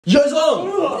Yo, Zhong!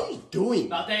 What are you doing?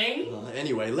 Nothing.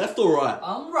 Anyway, left or right?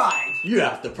 I'm right. You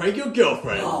have to prank your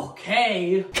girlfriend.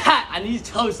 Okay. Kat, I need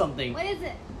to tell you something. What is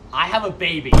it? I have a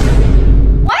baby.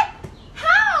 What?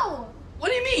 How? What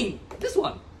do you mean? This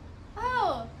one.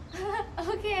 Oh,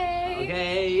 okay.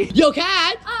 Okay. Yo,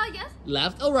 Kat! Yes?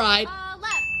 Left or right?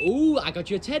 Left. Ooh, I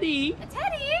got you a teddy. A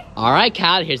teddy? Alright,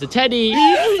 Kat, here's a teddy.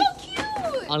 So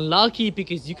cute. Unlucky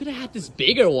because you could have had this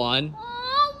bigger one.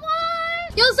 Oh,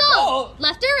 what? Yo, Zhong, Oh.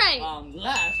 left or right?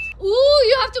 Left. Ooh,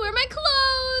 you have to wear my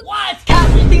clothes. What? Kat,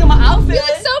 what do you think of my outfit? You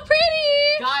look so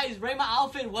pretty. Guys, rate my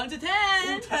outfit 1 to 10.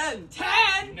 Ooh, 10.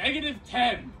 10?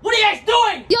 -10. What are you guys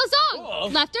doing? Yo,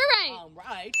 Zhong, left or right?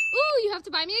 Right. Ooh, you have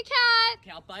to buy me a cat.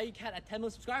 Okay, I'll buy you Kat at 10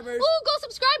 million subscribers. Ooh, go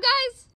subscribe, guys.